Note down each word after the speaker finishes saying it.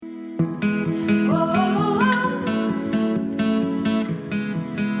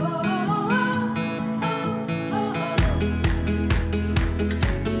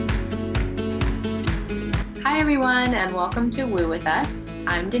welcome to Woo With Us.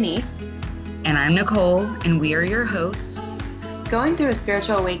 I'm Denise. And I'm Nicole, and we are your hosts. Going through a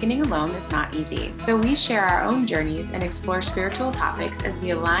spiritual awakening alone is not easy, so we share our own journeys and explore spiritual topics as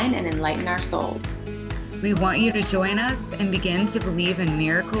we align and enlighten our souls. We want you to join us and begin to believe in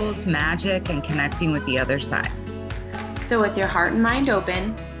miracles, magic, and connecting with the other side. So with your heart and mind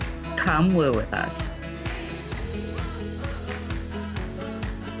open, come woo with us.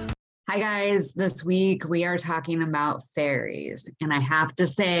 Hi guys, this week we are talking about fairies. And I have to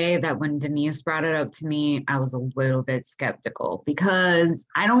say that when Denise brought it up to me, I was a little bit skeptical because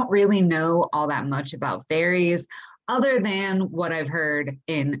I don't really know all that much about fairies other than what I've heard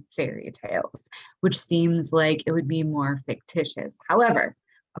in fairy tales, which seems like it would be more fictitious. However,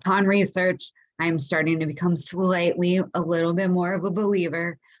 upon research, I'm starting to become slightly a little bit more of a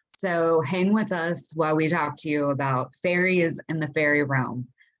believer. So hang with us while we talk to you about fairies in the fairy realm.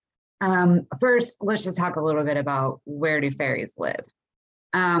 First, let's just talk a little bit about where do fairies live.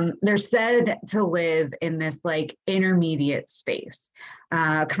 They're said to live in this like intermediate space,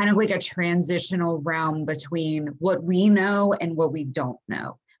 kind of like a transitional realm between what we know and what we don't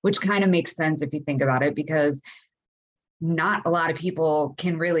know, which kind of makes sense if you think about it, because not a lot of people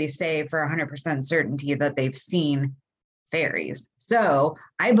can really say for 100% certainty that they've seen fairies. So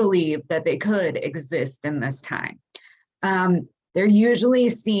I believe that they could exist in this time. They're usually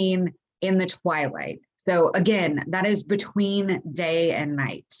seen in the twilight. So again, that is between day and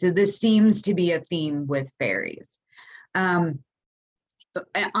night. So this seems to be a theme with fairies. I'm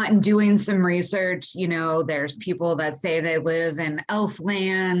doing some research, there's people that say they live in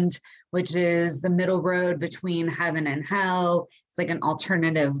Elfland, which is the middle road between heaven and hell. It's like an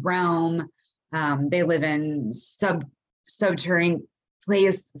alternative realm. They live in subterranean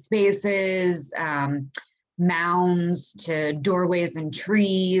spaces, mounds to doorways and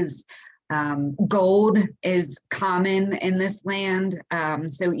trees. Gold is common in this land.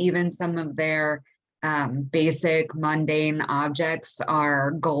 So even some of their basic mundane objects are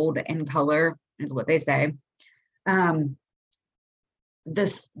gold in color, is what they say.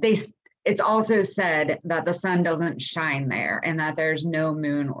 It's also said that the sun doesn't shine there and that there's no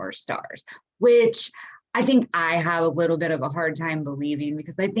moon or stars, which I think I have a little bit of a hard time believing,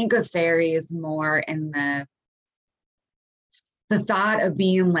 because I think of fairies more in the thought of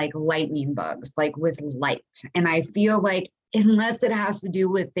being like lightning bugs, like with light. And I feel like unless it has to do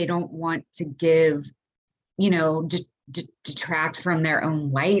with they don't want to give, detract from their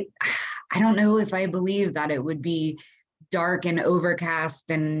own light, I don't know if I believe that it would be dark and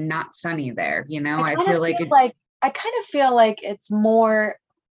overcast and not sunny there. I kind of feel like it's more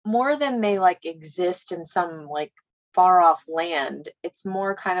than they like exist in some like far off land. It's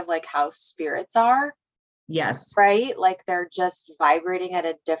more kind of like how spirits are. Yes. Right? Like they're just vibrating at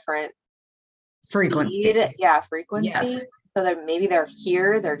a different frequency. Speed. Yeah, frequency. Yes. So that maybe they're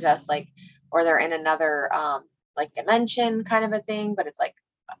here, they're just like, or they're in another like dimension kind of a thing, but it's like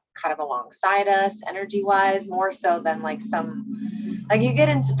kind of alongside us energy wise, more so than like some, like you get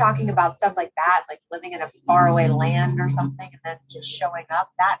into talking about stuff like that, like living in a faraway land or something and then just showing up.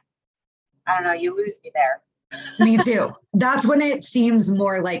 That, I don't know, you lose me there. Me too. That's when it seems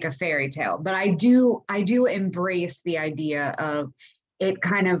more like a fairy tale. But I do embrace the idea of it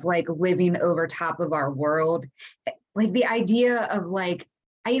kind of like living over top of our world. Like the idea of like,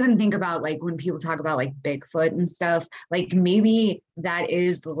 I even think about like when people talk about like Bigfoot and stuff, like maybe that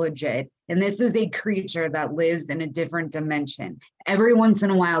is legit. And this is a creature that lives in a different dimension. Every once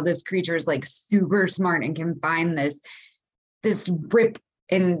in a while, this creature is like super smart and can find this rip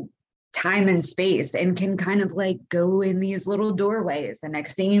in time and space and can kind of like go in these little doorways. The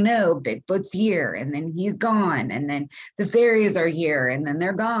next thing you know, Bigfoot's here and then he's gone. And then the fairies are here and then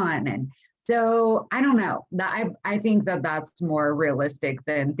they're gone. And so I don't know, I think that that's more realistic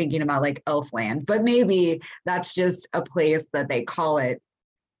than thinking about like Elfland, but maybe that's just a place that they call it,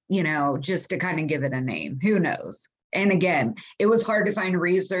 just to kind of give it a name. Who knows? And again, it was hard to find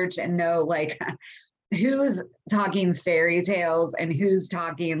research and know like who's talking fairy tales and who's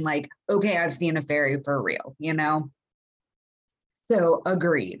talking like, okay, I've seen a fairy for real, So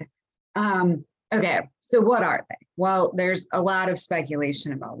agreed. Okay, so what are they? Well, there's a lot of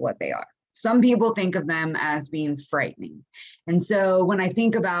speculation about what they are. Some people think of them as being frightening. And so when I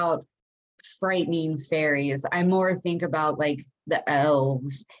think about frightening fairies, I more think about like the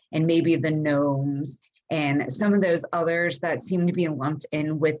elves and maybe the gnomes and some of those others that seem to be lumped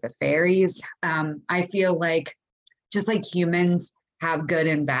in with the fairies. I feel like just like humans have good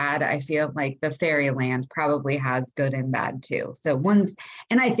and bad, I feel like the fairyland probably has good and bad too. So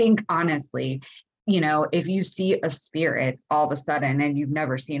and I think honestly, if you see a spirit all of a sudden and you've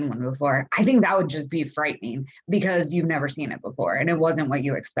never seen one before, I think that would just be frightening because you've never seen it before and it wasn't what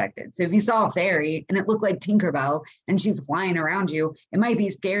you expected. So if you saw a fairy and it looked like Tinkerbell and she's flying around you, it might be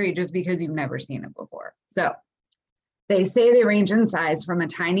scary just because you've never seen it before. So they say they range in size from a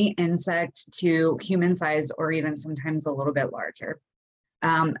tiny insect to human size, or even sometimes a little bit larger.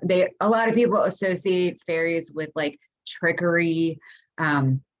 A lot of people associate fairies with like trickery.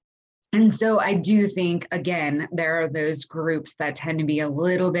 And so I do think, again, there are those groups that tend to be a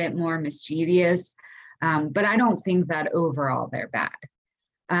little bit more mischievous, but I don't think that overall they're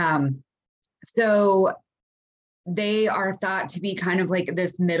bad. So they are thought to be kind of like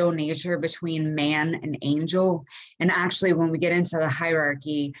this middle nature between man and angel. And actually, when we get into the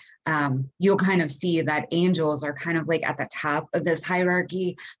hierarchy, you'll kind of see that angels are kind of like at the top of this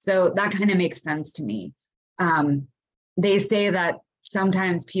hierarchy. So that kind of makes sense to me. They say that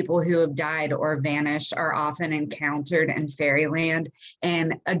sometimes people who have died or vanished are often encountered in fairyland.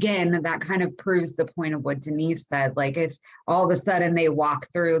 And again, that kind of proves the point of what Denise said. Like if all of a sudden they walk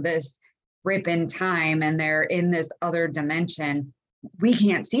through this rip in time and they're in this other dimension, we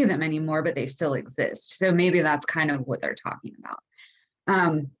can't see them anymore, but they still exist. So maybe that's kind of what they're talking about.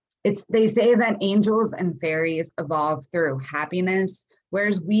 They say that angels and fairies evolve through happiness,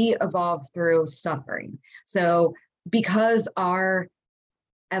 whereas we evolve through suffering. So because our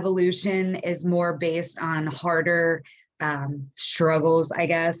evolution is more based on harder struggles, I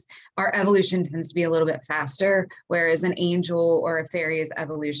guess, our evolution tends to be a little bit faster, whereas an angel or a fairy's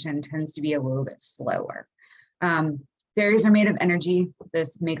evolution tends to be a little bit slower. Fairies are made of energy.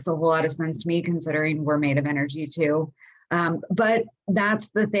 This makes a whole lot of sense to me, considering we're made of energy too. But that's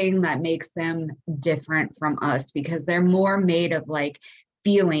the thing that makes them different from us, because they're more made of like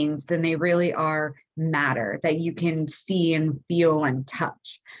feelings than they really are matter that you can see and feel and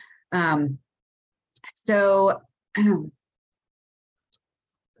touch. So let's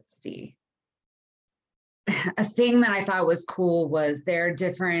see. A thing that I thought was cool was there are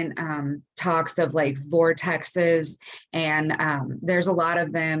different talks of like vortexes, and there's a lot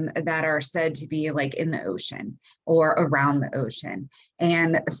of them that are said to be like in the ocean or around the ocean.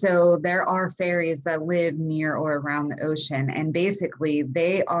 And so there are fairies that live near or around the ocean, and basically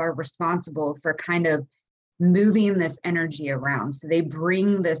they are responsible for kind of moving this energy around. So they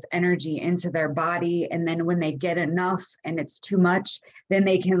bring this energy into their body, and then when they get enough and it's too much, then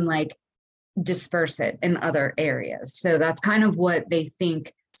they can like disperse it in other areas. So that's kind of what they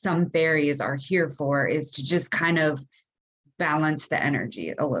think some fairies are here for, is to just kind of balance the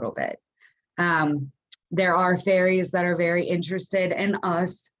energy a little bit. There are fairies that are very interested in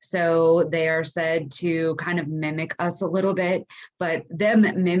us. So they are said to kind of mimic us a little bit, but them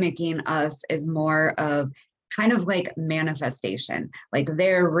mimicking us is more of kind of like manifestation. Like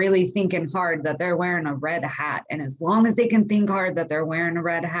they're really thinking hard that they're wearing a red hat. And as long as they can think hard that they're wearing a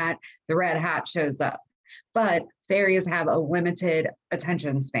red hat, the red hat shows up. But fairies have a limited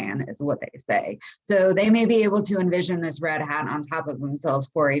attention span, is what they say. So they may be able to envision this red hat on top of themselves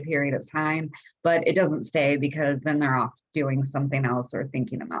for a period of time, but it doesn't stay, because then they're off doing something else or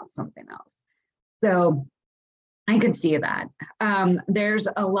thinking about something else. So I could see that. There's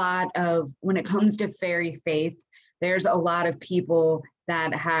a lot of, when it comes to fairy faith, there's a lot of people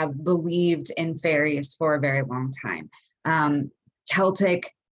that have believed in fairies for a very long time.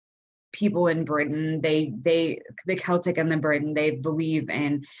 Celtic people in Britain, the Celtic and the Britain, they believe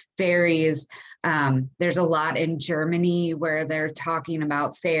in fairies. There's a lot in Germany where they're talking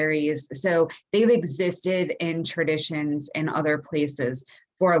about fairies. So they've existed in traditions in other places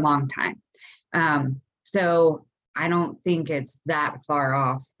for a long time. So I don't think it's that far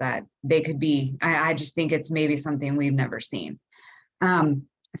off that they could be. I just think it's maybe something we've never seen.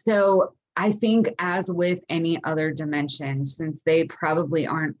 So I think, as with any other dimension, since they probably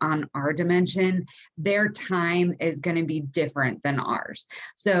aren't on our dimension, their time is going to be different than ours.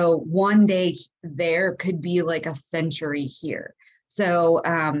 So one day there could be like a century here. So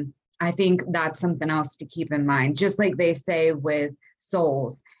I think that's something else to keep in mind. Just like they say with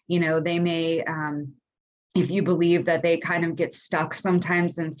souls, they may, if you believe that they kind of get stuck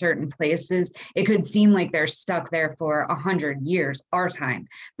sometimes in certain places, it could seem like they're stuck there for 100 years, our time,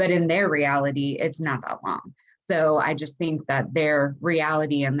 but in their reality, it's not that long. So I just think that their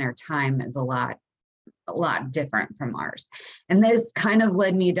reality and their time is a lot different from ours. And this kind of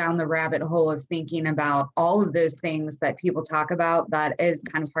led me down the rabbit hole of thinking about all of those things that people talk about that is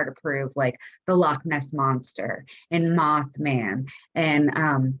kind of hard to prove, like the Loch Ness Monster and Mothman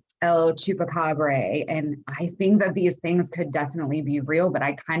and El Chupacabra. And I think that these things could definitely be real, but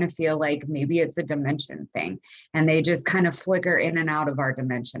I kind of feel like maybe it's a dimension thing and they just kind of flicker in and out of our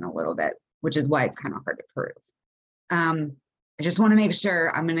dimension a little bit. which is why it's kind of hard to prove. I just want to make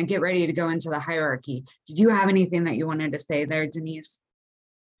sure I'm going to get ready to go into the hierarchy. Did you have anything that you wanted to say there, Denise?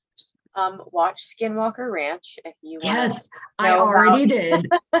 Watch Skinwalker Ranch if you want. Yes, I already did.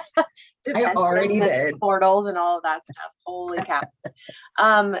 I already did. Portals and all of that stuff. Holy cow.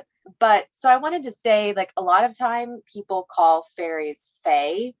 But so I wanted to say, like, a lot of time people call fairies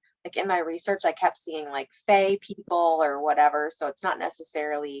fae. Like in my research, I kept seeing like fae people or whatever. So it's not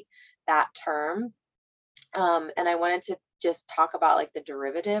necessarily that term. And I wanted to just talk about like the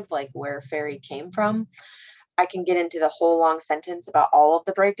derivative, like where fairy came from. I can get into the whole long sentence about all of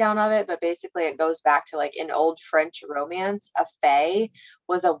the breakdown of it, but basically it goes back to like in old French romance, a fae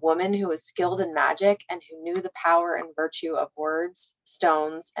was a woman who was skilled in magic and who knew the power and virtue of words,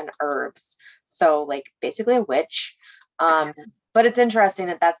 stones, and herbs. So like basically a witch. But it's interesting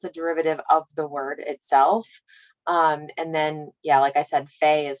that that's the derivative of the word itself. And then, yeah, like I said,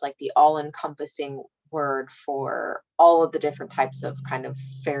 fae is like the all-encompassing word for all of the different types of kind of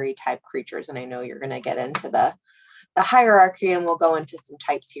fairy type creatures. And I know you're going to get into the hierarchy, and we'll go into some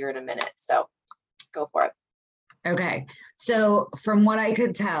types here in a minute. So go for it. Okay. So from what I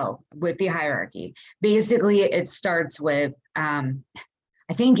could tell with the hierarchy, basically it starts with, I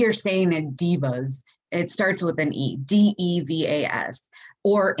think you're saying it divas. It starts with an E, D-E-V-A-S,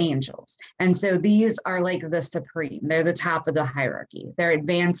 or angels. And so these are like the supreme. They're the top of the hierarchy. They're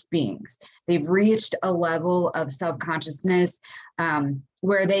advanced beings. They've reached a level of self-consciousness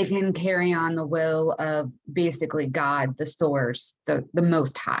where they can carry on the will of basically God, the source, the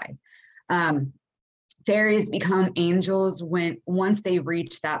most high. Fairies become angels once they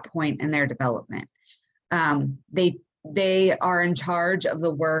reach that point in their development. They are in charge of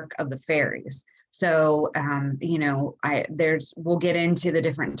the work of the fairies. So, we'll get into the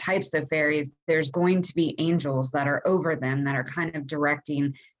different types of fairies. There's going to be angels that are over them that are kind of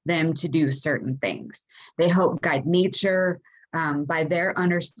directing them to do certain things. They help guide nature by their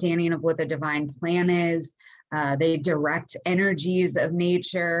understanding of what the divine plan is. They direct energies of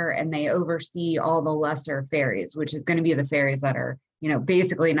nature, and they oversee all the lesser fairies, which is going to be the fairies that are,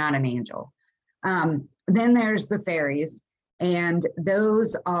 basically not an angel. Then there's the fairies. And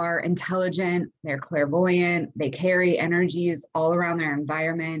those are intelligent, they're clairvoyant, they carry energies all around their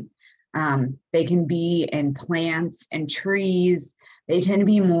environment. They can be in plants and trees. They tend to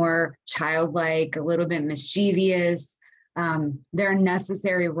be more childlike, a little bit mischievous. They're a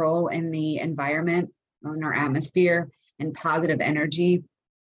necessary role in the environment, in our atmosphere, and positive energy.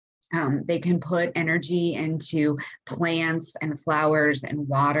 They can put energy into plants and flowers and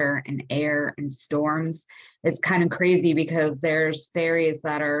water and air and storms. It's kind of crazy because there's fairies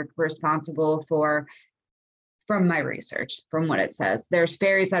that are responsible for, from my research, from what it says, there's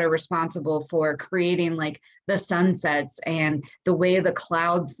fairies that are responsible for creating like the sunsets and the way the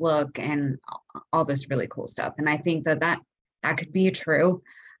clouds look and all this really cool stuff. And I think that could be true.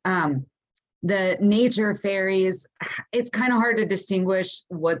 The nature fairies, it's kind of hard to distinguish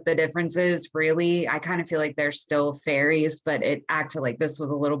what the difference is, really. I kind of feel like they're still fairies, but it acted like this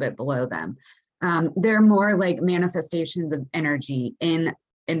was a little bit below them. They're more like manifestations of energy in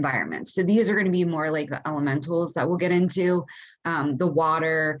environments. So these are going to be more like the elementals that we'll get into, the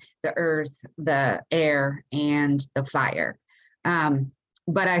water, the earth, the air, and the fire.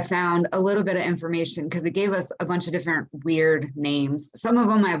 But I found a little bit of information because it gave us a bunch of different weird names. Some of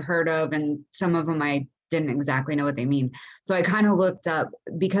them I've heard of, and some of them I didn't exactly know what they mean. So I kind of looked up,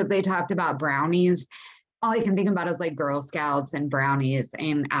 because they talked about brownies. All I can think about is like Girl Scouts and brownies,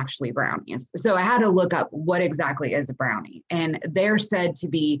 and actually brownies. So I had to look up what exactly is a brownie. And they're said to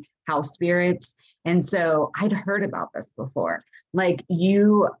be house spirits. And so I'd heard about this before. Like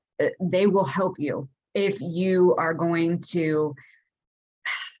they will help you if you are going to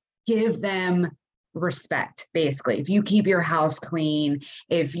give them respect. Basically, if you keep your house clean,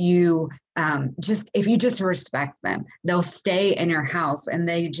 if you just respect them, they'll stay in your house, and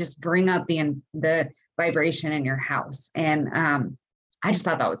they just bring up the vibration in your house. And I just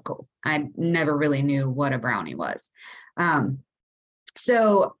thought that was cool. I never really knew what a brownie was.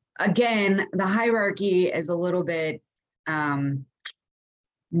 So again, the hierarchy is a little bit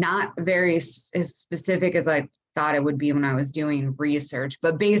not very as specific as I thought it would be when I was doing research,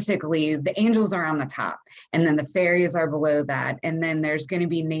 but basically the angels are on the top, and then the fairies are below that. And then there's going to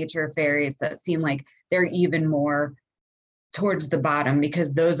be nature fairies that seem like they're even more towards the bottom,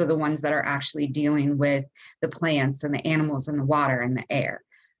 because those are the ones that are actually dealing with the plants and the animals and the water and the air.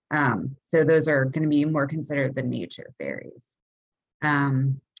 So those are going to be more considered the nature fairies.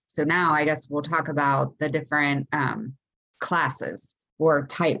 So now I guess we'll talk about the different classes or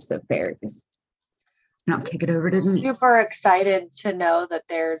types of fairies. Now kick it over to Denise. Super excited to know that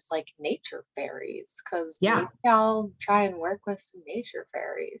there's like nature fairies, because maybe I'll try and work with some nature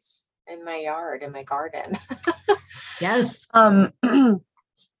fairies in my yard, in my garden. Yes.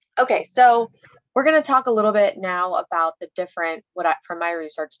 Okay, so we're going to talk a little bit now about the different, from my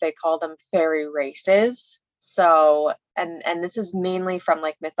research, they call them fairy races. So, and this is mainly from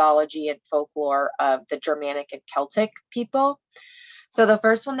like mythology and folklore of the Germanic and Celtic people. So the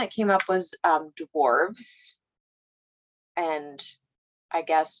first one that came up was dwarves. And I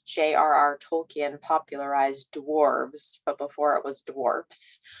guess J.R.R. Tolkien popularized dwarves, but before it was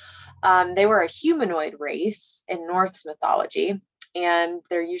dwarfs. They were a humanoid race in Norse mythology, and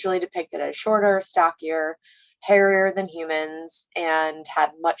they're usually depicted as shorter, stockier, hairier than humans, and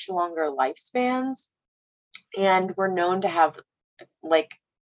had much longer lifespans, and were known to have like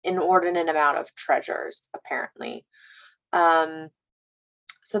inordinate amount of treasures, apparently.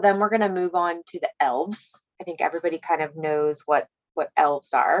 So then we're going to move on to the elves. I think everybody kind of knows what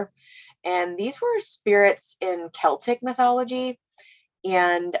elves are. And these were spirits in Celtic mythology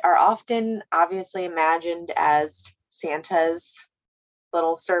and are often obviously imagined as Santa's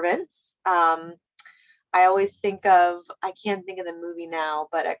little servants. I always think of, I can't think of the movie now,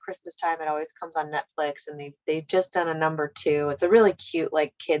 but at Christmas time, it always comes on Netflix, and they've just done a #2. It's a really cute,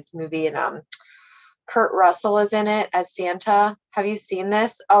 like, kids movie, and Kurt Russell is in it as Santa. Have you seen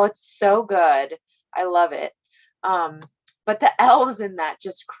this? Oh, it's so good. I love it. But the elves in that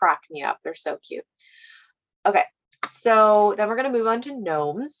just crack me up. They're so cute. Okay, so then we're going to move on to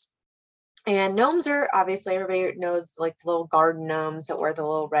gnomes. And gnomes are, obviously, everybody knows, like, the little garden gnomes that wear the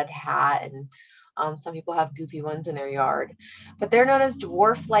little red hat, and some people have goofy ones in their yard. But they're known as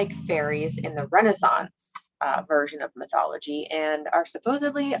dwarf-like fairies in the Renaissance version of mythology, and are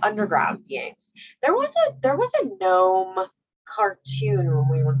supposedly underground beings. There was a gnome cartoon when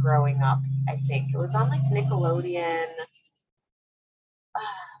we were growing up. I think it was on like Nickelodeon.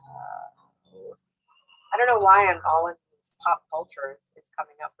 I don't know why I'm all in this pop culture is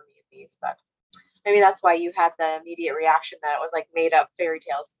coming up for me in these, but maybe that's why you had the immediate reaction that it was like made up fairy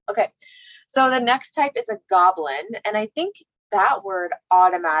tales. Okay, so the next type is a goblin, and I think that word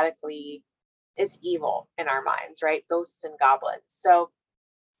automatically is evil in our minds, right? Ghosts and goblins. So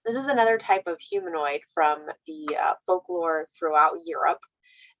this is another type of humanoid from the folklore throughout Europe.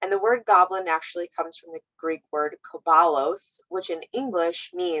 And the word goblin actually comes from the Greek word kobalos, which in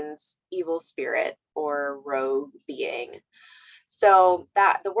English means evil spirit or rogue being. So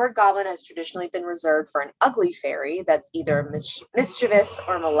that the word goblin has traditionally been reserved for an ugly fairy that's either mischievous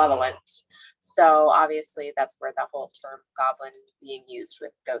or malevolent. So obviously that's where the whole term goblin being used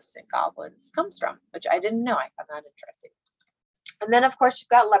with ghosts and goblins comes from, which I didn't know. I found that interesting. And then, of course, you've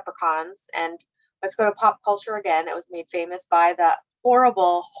got leprechauns. And let's go to pop culture again. It was made famous by the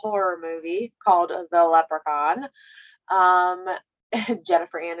horrible horror movie called The Leprechaun.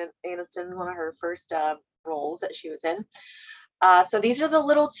 Jennifer Aniston, one of her first roles that she was in. So these are the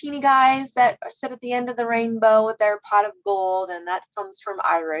little teeny guys that sit at the end of the rainbow with their pot of gold, and that comes from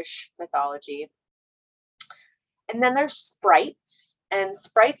Irish mythology. And then there's sprites, and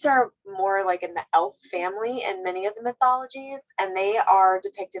sprites are more like in the elf family in many of the mythologies, and they are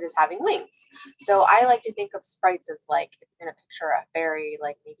depicted as having wings. So I like to think of sprites as like, if you're going to picture a fairy,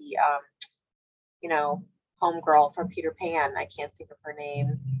 like maybe, homegirl from Peter Pan. I can't think of her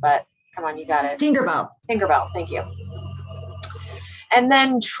name, but come on, you got it. Tinkerbell. Tinkerbell, thank you. And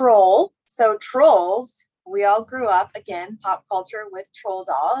then troll. So trolls, we all grew up, again, pop culture, with troll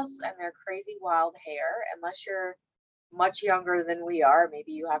dolls and their crazy wild hair. Unless you're much younger than we are,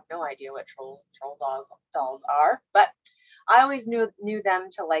 maybe you have no idea what troll dolls are. But I always knew them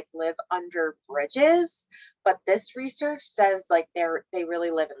to like live under bridges. But this research says like they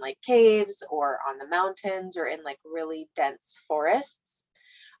really live in like caves or on the mountains or in like really dense forests.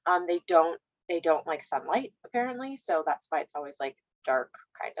 They don't like sunlight, apparently, so that's why it's always like dark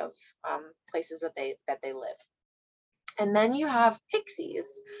kind of places that they live. And then you have pixies,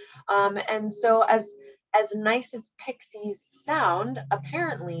 and so as nice as pixies sound,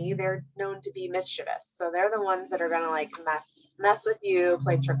 apparently they're known to be mischievous. So they're the ones that are gonna like mess with you,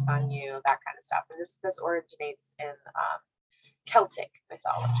 play tricks on you, that kind of stuff. And this originates in Celtic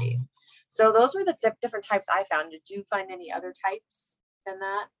mythology. So those were the different types I found. Did you find any other types than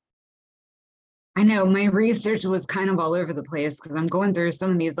that? I know my research was kind of all over the place because I'm going through some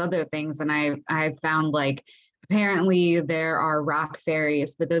of these other things, and I found like apparently there are rock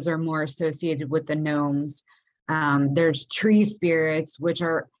fairies, but those are more associated with the gnomes. There's tree spirits, which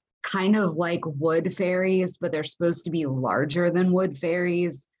are kind of like wood fairies, but they're supposed to be larger than wood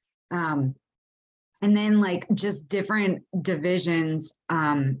fairies. And then like just different divisions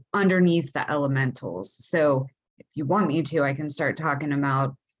underneath the elementals. So if you want me to, I can start talking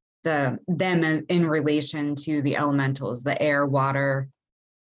about them in relation to the elementals, the air, water.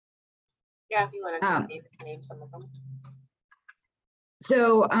 Yeah, if you want to just name some of them.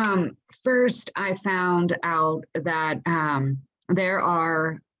 So first I found out that there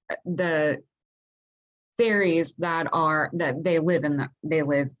are the fairies that they live in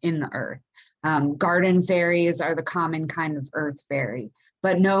the earth. Garden fairies are the common kind of earth fairy,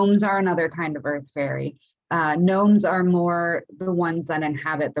 but gnomes are another kind of earth fairy. Gnomes are more the ones that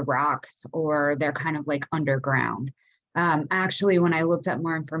inhabit the rocks, or they're kind of like underground. Actually, when I looked up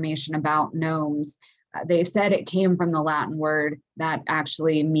more information about gnomes, they said it came from the Latin word that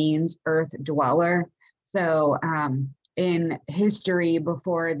actually means earth dweller. So in history,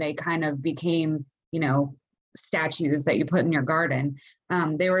 before they kind of became, statues that you put in your garden,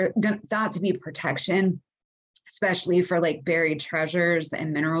 they were thought to be protection, especially for like buried treasures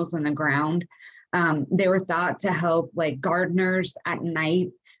and minerals in the ground. They were thought to help like gardeners at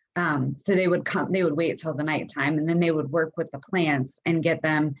night. So they would wait till the nighttime, and then they would work with the plants and get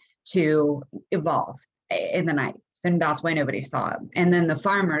them to evolve in the night. And that's why nobody saw them. And then the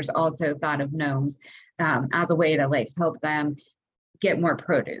farmers also thought of gnomes as a way to like help them get more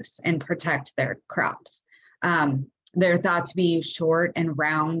produce and protect their crops. They're thought to be short and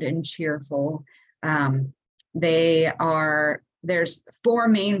round and cheerful. There's 4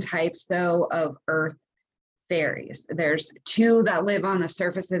 main types though of earth fairies. There's 2 that live on the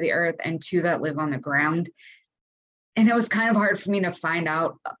surface of the earth and 2 that live on the ground. And it was kind of hard for me to find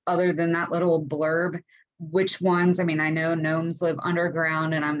out, other than that little blurb, which ones. I mean, I know gnomes live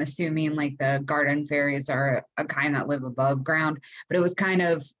underground, and I'm assuming like the garden fairies are a kind that live above ground, but it was kind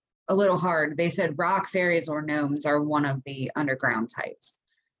of a little hard. They said rock fairies or gnomes are one of the underground types.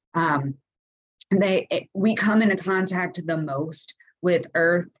 We come into contact the most with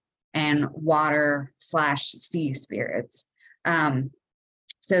earth and water / sea spirits.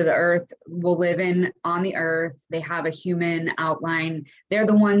 So the earth will live on the earth. They have a human outline. They're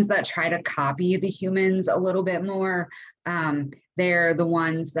the ones that try to copy the humans a little bit more. They're the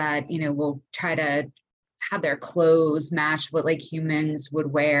ones that, will try to have their clothes match what like humans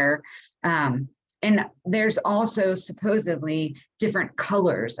would wear. And there's also supposedly different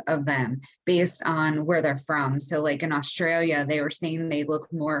colors of them based on where they're from. So like in Australia, they were saying they look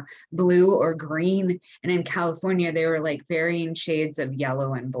more blue or green. And in California, they were like varying shades of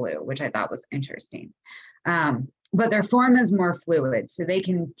yellow and blue, which I thought was interesting. But their form is more fluid, so they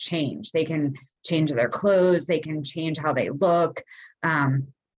can change. They can change their clothes. They can change how they look. And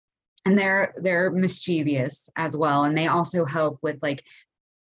they're mischievous as well. And they also help with like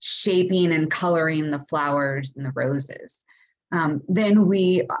shaping and coloring the flowers and the roses. Then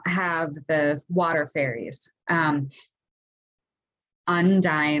we have the water fairies.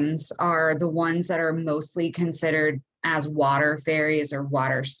 Undines are the ones that are mostly considered as water fairies or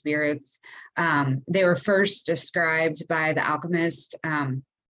water spirits. They were first described by the alchemist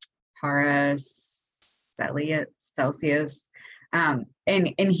Paracelsus, and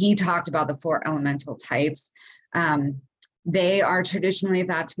he talked about the 4 elemental types. They are traditionally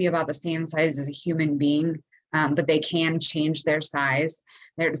thought to be about the same size as a human being, but they can change their size.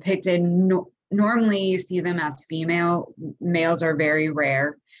 They're depicted, normally you see them as female. Males are very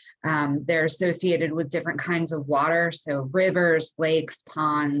rare. They're associated with different kinds of water. So rivers, lakes,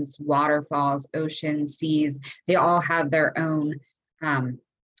 ponds, waterfalls, oceans, seas, they all have their own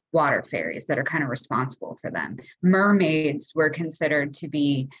water fairies that are kind of responsible for them. Mermaids were considered to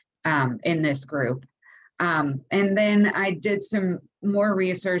be in this group. And then I did some more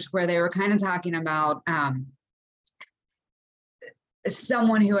research where they were kind of talking about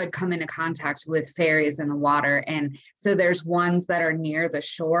someone who had come into contact with fairies in the water. And so there's ones that are near the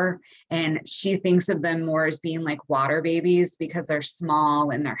shore, and she thinks of them more as being like water babies because they're small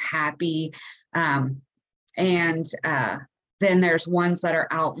and they're happy. Then there's ones that are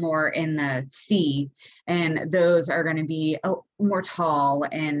out more in the sea, and those are going to be more tall,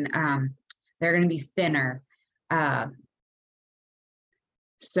 and they're going to be thinner.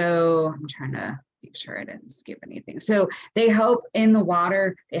 So I'm trying to make sure I didn't skip anything. So they help in the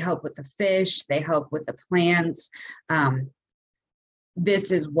water, they help with the fish, they help with the plants.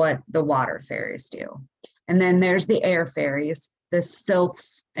 This is what the water fairies do. And then there's the air fairies. The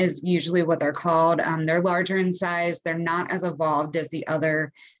sylphs is usually what they're called. They're larger in size. They're not as evolved as the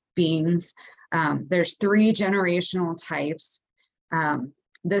other beings. There's 3 generational types.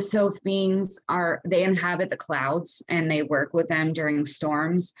 The sylph beings they inhabit the clouds, and they work with them during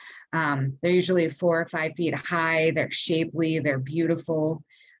storms. They're usually 4 or 5 feet high. They're shapely, they're beautiful.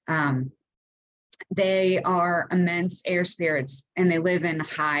 They are immense air spirits and they live in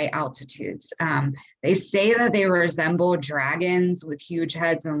high altitudes. They say that they resemble dragons with huge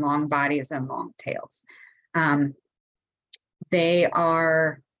heads and long bodies and long tails. They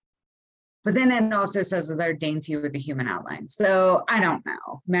are, but then it also says that they're dainty with a human outline. So I don't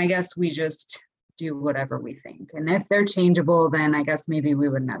know. I guess we just do whatever we think. And if they're changeable, then I guess maybe we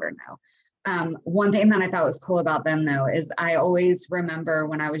would never know. One thing that I thought was cool about them though, is I always remember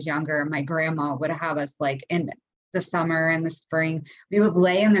when I was younger, my grandma would have us like in the summer and the spring, we would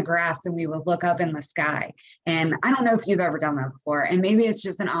lay in the grass and we would look up in the sky. And I don't know if you've ever done that before, and maybe it's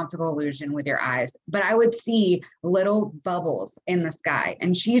just an optical illusion with your eyes, but I would see little bubbles in the sky.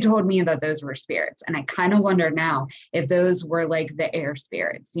 And she told me that those were spirits. And I kind of wonder now if those were like the air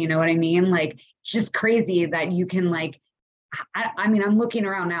spirits, you know what I mean? Like, it's just crazy that you can like, I mean, I'm looking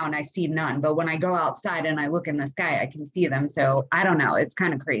around now and I see none, but when I go outside and I look in the sky, I can see them. So I don't know. It's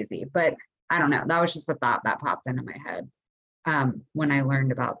kind of crazy, but I don't know. That was just a thought that popped into my head when I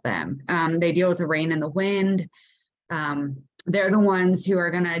learned about them. They deal with the rain and the wind. They're the ones who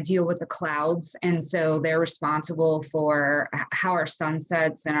are going to deal with the clouds. And so they're responsible for how our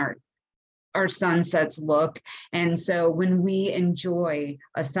sunsets and our sunsets look. And so when we enjoy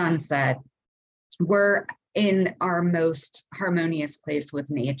a sunset, we're in our most harmonious place with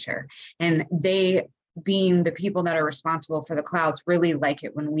nature. And they, being the people that are responsible for the clouds, really like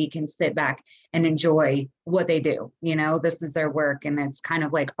it when we can sit back and enjoy what they do. You know, this is their work and it's kind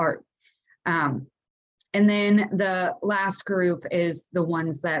of like art. And then the last group is the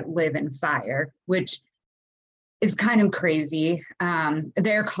ones that live in fire, which is kind of crazy.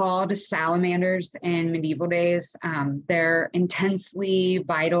 They're called salamanders in medieval days. They're intensely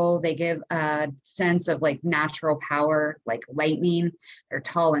vital. They give a sense of like natural power, like lightning. They're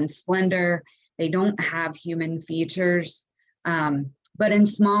tall and slender. They don't have human features. But in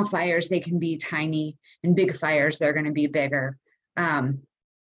small fires, they can be tiny. In big fires, they're going to be bigger.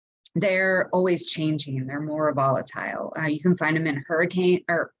 They're always changing. They're more volatile. You can find them in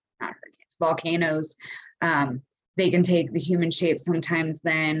volcanoes. They can take the human shape sometimes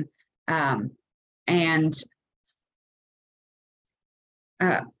then.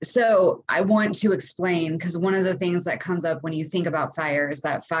 So I want to explain, because one of the things that comes up when you think about fire is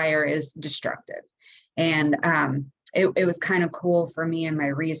that fire is destructive. And it was kind of cool for me in my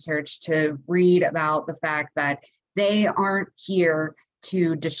research to read about the fact that they aren't here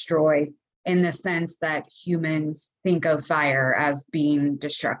to destroy in the sense that humans think of fire as being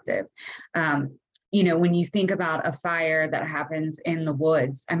destructive. You know, when you think about a fire that happens in the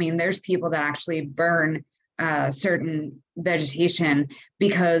woods, I mean, there's people that actually burn certain vegetation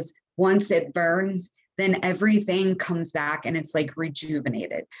because once it burns, then everything comes back and it's like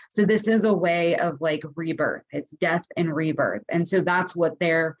rejuvenated. So this is a way of like rebirth. It's death and rebirth. And so that's what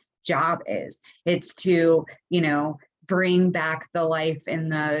their job is. It's to, you know, bring back the life in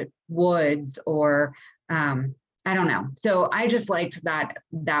the woods or I don't know. So I just liked that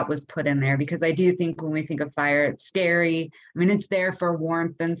that was put in there because I do think when we think of fire, it's scary. I mean, it's there for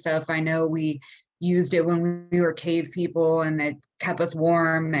warmth and stuff. I know we used it when we were cave people and it kept us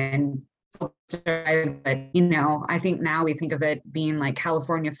warm and but you know, I think now we think of it being like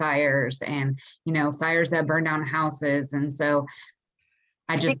California fires and, you know, fires that burn down houses. And so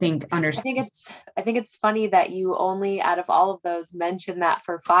I think it's funny that you only out of all of those mention that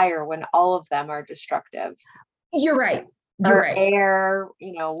for fire when all of them are destructive. You're right. You're right. Air,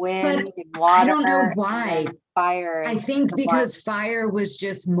 you know, wind, but and water. I don't know why. Fire. I think because fire was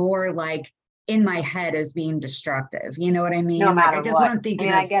just more like in my head as being destructive. You know what I mean? No matter like, I guess what. what I'm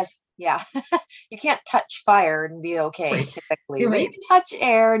thinking. I guess, yeah. You can't touch fire and be okay, right. typically. Right. You can touch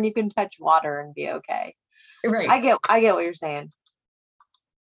air and you can touch water and be okay. Right. I get what you're saying.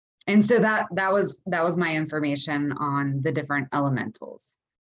 And so that was my information on the different elementals.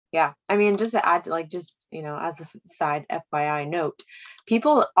 Yeah. I mean, just to add, like, just, you know, as a side FYI note,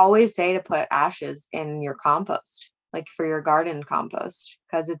 people always say to put ashes in your compost, like for your garden compost,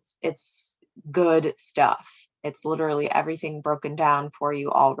 because it's good stuff. It's literally everything broken down for you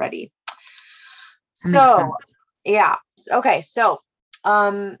already. So, yeah. Okay. So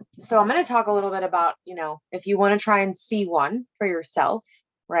I'm going to talk a little bit about, you know, if you want to try and see one for yourself,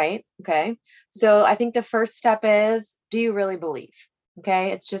 right? Okay. So I think the first step is, do you really believe?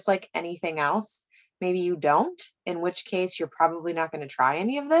 Okay. It's just like anything else. Maybe you don't, in which case you're probably not going to try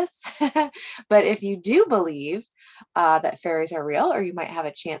any of this. But if you do believe that fairies are real, or you might have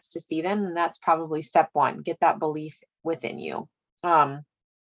a chance to see them, then that's probably step one. Get that belief within you. I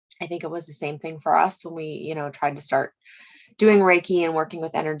think it was the same thing for us when we, you know, tried to start doing Reiki and working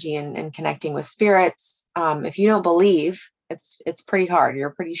with energy and connecting with spirits. If you don't believe, it's pretty hard.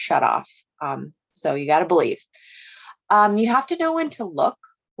 You're pretty shut off. So you got to believe. You have to know when to look.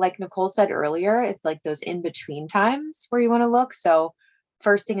 Like Nicole said earlier, it's like those in between times where you want to look. So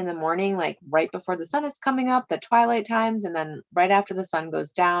first thing in the morning, like right before the sun is coming up, the twilight times, and then right after the sun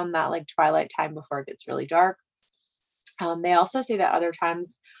goes down, that like twilight time before it gets really dark. They also say that other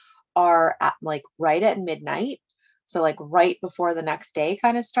times are at like right at midnight. So like right before the next day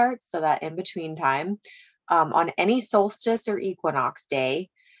kind of starts. So that in between time, on any solstice or equinox day.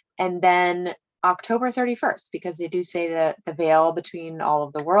 And then October 31st, because they do say that the veil between all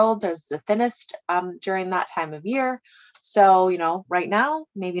of the worlds is the thinnest during that time of year. So, right now,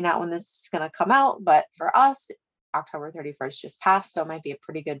 maybe not when this is going to come out, but for us, October 31st just passed. So it might be a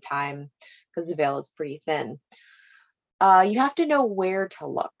pretty good time because the veil is pretty thin. You have to know where to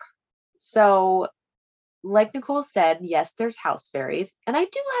look. So, like Nicole said, yes, there's house fairies. And I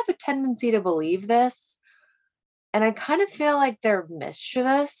do have a tendency to believe this. And I kind of feel like they're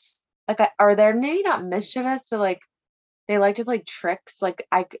mischievous. Or they're maybe not mischievous, but like they like to play tricks. Like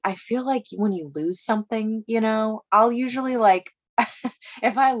I feel like when you lose something, I'll usually like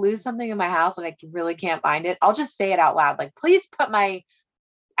if I lose something in my house and I really can't find it, I'll just say it out loud. Like, please put my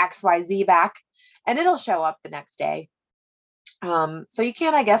XYZ back, and it'll show up the next day. So you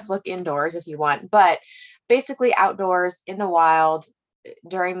can, I guess, look indoors if you want, but basically outdoors in the wild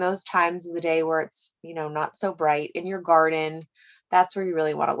during those times of the day where it's, not so bright in your garden, that's where you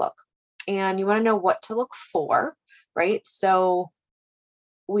really want to look. And you want to know what to look for, right? So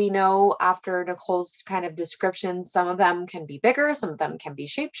we know after Nicole's kind of description, some of them can be bigger, some of them can be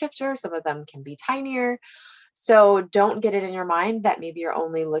shapeshifters, some of them can be tinier. So don't get it in your mind that maybe you're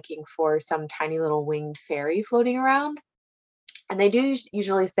only looking for some tiny little winged fairy floating around. And they do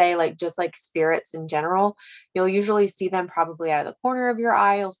usually say, like, just like spirits in general, you'll usually see them probably out of the corner of your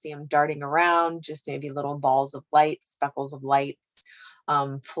eye. You'll see them darting around, just maybe little balls of light, speckles of lights,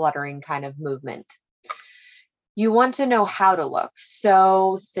 fluttering kind of movement. You want to know how to look.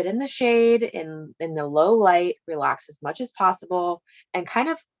 So sit in the shade, in the low light, relax as much as possible, and kind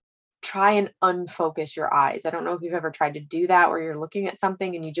of try and unfocus your eyes. I don't know if you've ever tried to do that where you're looking at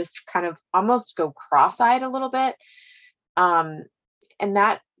something and you just kind of almost go cross-eyed a little bit. And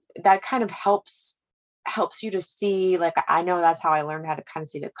that kind of helps you to see, like, I know that's how I learned how to kind of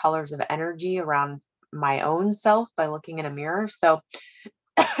see the colors of energy around my own self by looking in a mirror. So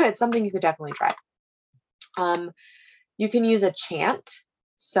it's something you could definitely try. You can use a chant.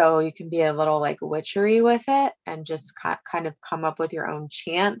 So you can be a little like witchery with it and just kind of come up with your own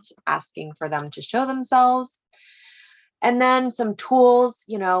chant, asking for them to show themselves. And then some tools,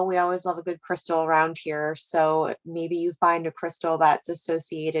 we always love a good crystal around here. So maybe you find a crystal that's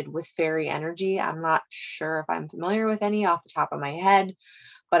associated with fairy energy. I'm not sure if I'm familiar with any off the top of my head,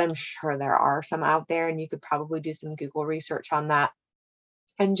 but I'm sure there are some out there, and you could probably do some Google research on that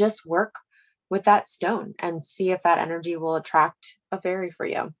and just work with that stone and see if that energy will attract a fairy for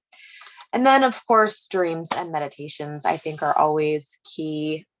you. And then, of course, dreams and meditations, I think, are always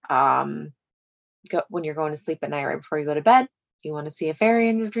key. When you're going to sleep at night, right before you go to bed, you want to see a fairy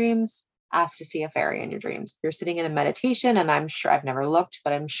in your dreams, ask to see a fairy in your dreams. If you're sitting in a meditation, and I'm sure, I've never looked,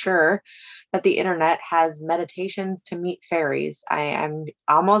 but I'm sure that the internet has meditations to meet fairies. I'm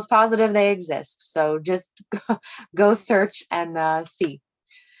almost positive they exist. So just go search and see.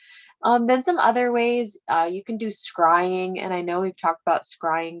 Then some other ways, you can do scrying. And I know we've talked about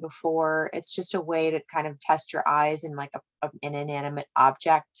scrying before. It's just a way to kind of test your eyes in like an inanimate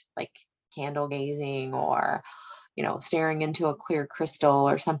object, like candle gazing or, staring into a clear crystal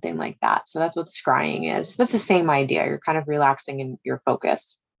or something like that. So that's what scrying is. That's the same idea. You're kind of relaxing in your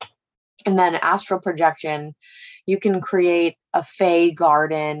focus. And then astral projection, you can create a fae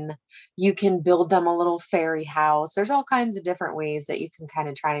garden. You can build them a little fairy house. There's all kinds of different ways that you can kind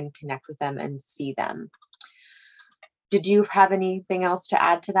of try and connect with them and see them. Did you have anything else to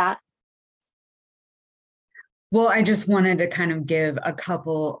add to that? Well, I just wanted to kind of give a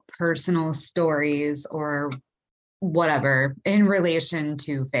couple personal stories or whatever in relation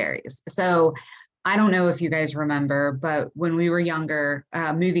to fairies. So I don't know if you guys remember, but when we were younger,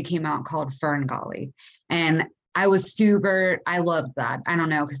 a movie came out called Ferngully. And I loved that. I don't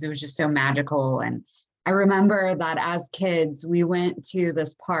know, because it was just so magical. And I remember that as kids, we went to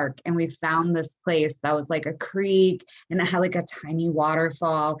this park and we found this place that was like a creek and it had like a tiny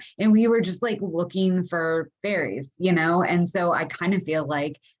waterfall. And we were just like looking for fairies, And so I kind of feel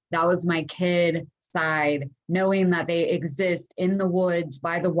like that was my kid side, knowing that they exist in the woods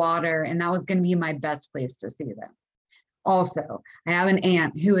by the water. And that was going to be my best place to see them. Also, I have an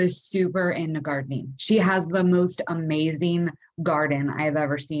aunt who is super into gardening. She has the most amazing garden I've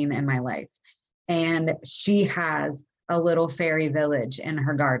ever seen in my life. And she has a little fairy village in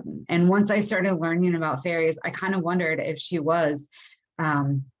her garden. And once I started learning about fairies, I kind of wondered if she was,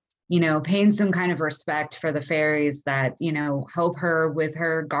 paying some kind of respect for the fairies that, help her with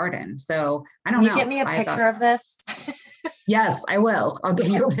her garden. So I don't Can know. you get me a I picture thought, of this? yes, I will. I'll get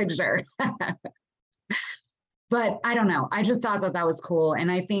you a picture. But I don't know. I just thought that that was cool.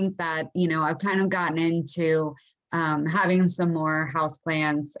 And I think that, I've kind of gotten into having some more house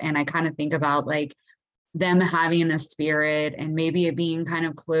plants. And I kind of think about like them having a spirit and maybe it being kind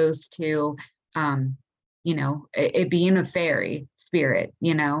of close to, it being a fairy spirit,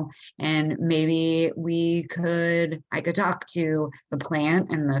 and maybe I could talk to the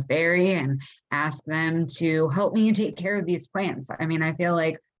plant and the fairy and ask them to help me take care of these plants. I mean, I feel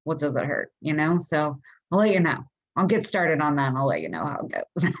like, what does it hurt, So I'll let you know. I'll get started on that and I'll let you know how it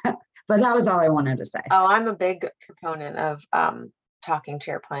goes. But that was all I wanted to say. Oh, I'm a big proponent of talking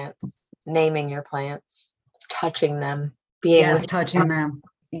to your plants, naming your plants, touching them, being Yes, with touching them.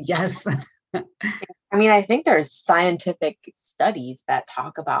 Yes. I mean, I think there's scientific studies that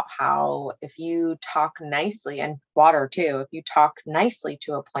talk about how if you talk nicely, and water too, if you talk nicely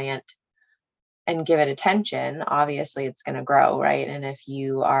to a plant and give it attention, obviously it's going to grow, right? And if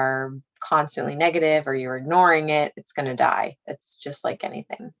you are constantly negative or you're ignoring it, it's going to die. It's just like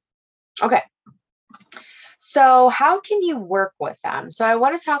anything. Okay. So how can you work with them? So I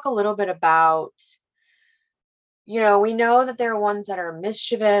want to talk a little bit about, we know that there are ones that are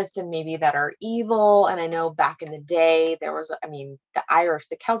mischievous and maybe that are evil. And I know back in the day, the Irish,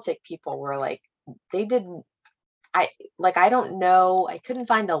 the Celtic people were like, they didn't, I don't know, I couldn't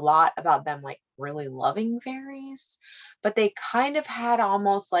find a lot about them like really loving fairies, but they kind of had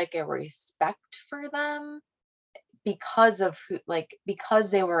almost like a respect for them because of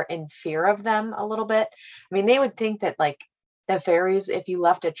because they were in fear of them a little bit. I mean, they would think that like the fairies, if you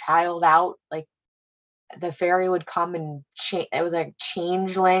left a child out, like the fairy would come and it was like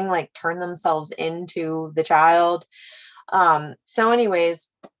changeling, like turn themselves into the child. So anyways,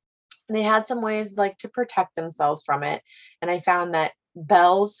 they had some ways like to protect themselves from it. And I found that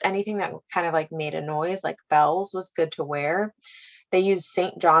bells, anything that kind of like made a noise, like bells, was good to wear. They used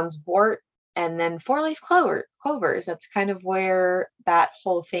St. John's wort and then four-leaf clovers. That's kind of where that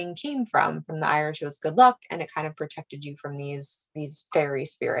whole thing came from the Irish. It was good luck, and it kind of protected you from these fairy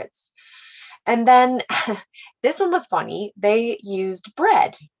spirits. And then this one was funny. They used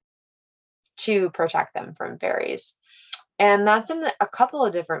bread to protect them from fairies. And that's in a couple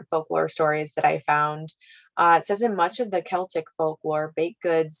of different folklore stories that I found. It says in much of the Celtic folklore, baked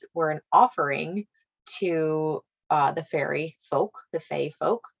goods were an offering to the fairy folk, the fae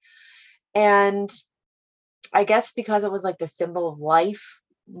folk. And I guess because it was like the symbol of life,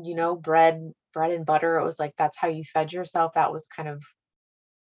 bread and butter, it was like that's how you fed yourself. That was kind of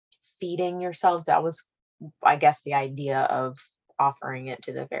feeding yourselves. That was, I guess, the idea of offering it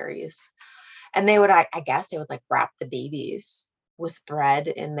to the fairies. And they would, I guess they would like wrap the babies with bread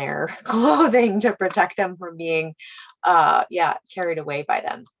in their clothing to protect them from being, carried away by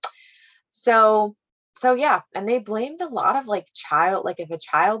them. So yeah. And they blamed a lot of like if a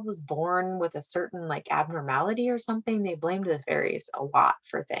child was born with a certain like abnormality or something, they blamed the fairies a lot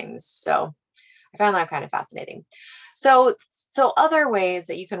for things. So I found that kind of fascinating. So other ways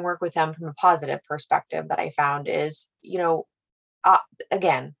that you can work with them from a positive perspective that I found is,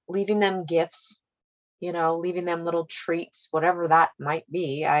 again, leaving them gifts, leaving them little treats, whatever that might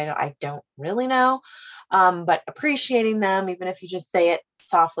be. I don't really know, but appreciating them, even if you just say it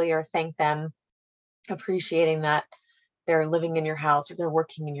softly or thank them, appreciating that they're living in your house or they're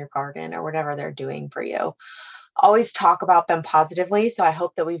working in your garden or whatever they're doing for you. Always talk about them positively. So I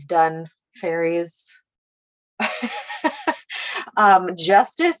hope that we've done fairies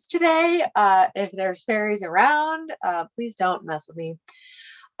justice today. If there's fairies around, please don't mess with me.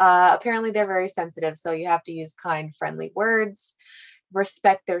 Apparently they're very sensitive, so you have to use kind, friendly words,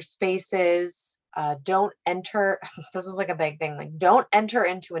 respect their spaces. Don't enter, this is like a big thing, like don't enter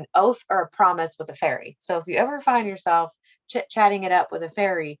into an oath or a promise with a fairy. So if you ever find yourself chit-chatting it up with a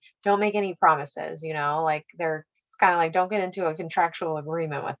fairy, don't make any promises, it's kind of like, don't get into a contractual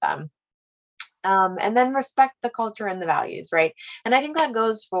agreement with them. And then respect the culture and the values, right? And I think that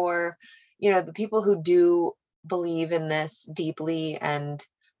goes for, the people who do believe in this deeply and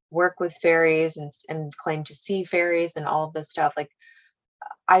work with fairies and claim to see fairies and all of this stuff. Like,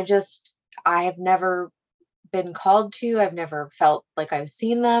 I have never been called to, I've never felt like I've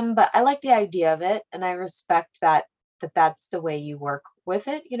seen them, but I like the idea of it. And I respect that's the way you work with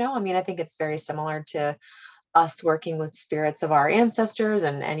it. I think it's very similar to us working with spirits of our ancestors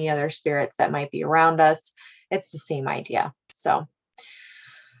and any other spirits that might be around us. It's the same idea. So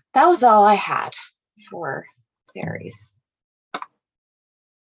that was all I had for fairies.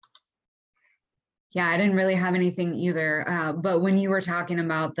 Yeah, I didn't really have anything either. But when you were talking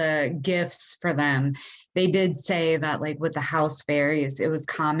about the gifts for them, they did say that, like with the house fairies, it was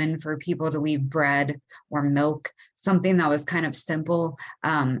common for people to leave bread or milk, something that was kind of simple,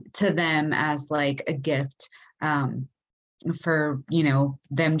 to them as like a gift, for,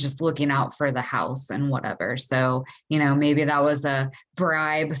 them just looking out for the house and whatever. So, maybe that was a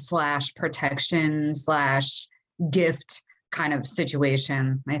bribe slash protection slash gift kind of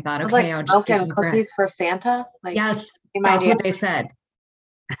situation. I thought, It was okay, like I'll just milk give and you bread. cookies for Santa. Like, Yes, same that's idea. what they said.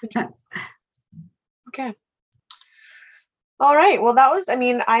 Okay. All right. Well,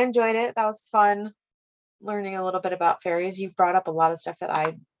 I enjoyed it. That was fun learning a little bit about fairies. You've brought up a lot of stuff that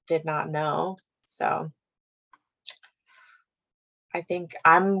I did not know. So I think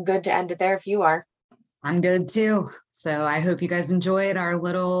I'm good to end it there if you are. I'm good too. So I hope you guys enjoyed our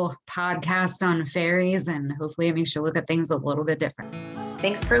little podcast on fairies, and hopefully it makes you look at things a little bit different.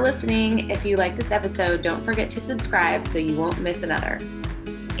 Thanks for listening. If you like this episode, don't forget to subscribe so you won't miss another.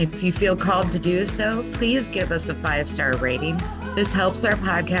 If you feel called to do so, please give us a 5-star rating. This helps our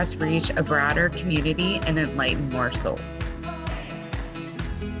podcast reach a broader community and enlighten more souls.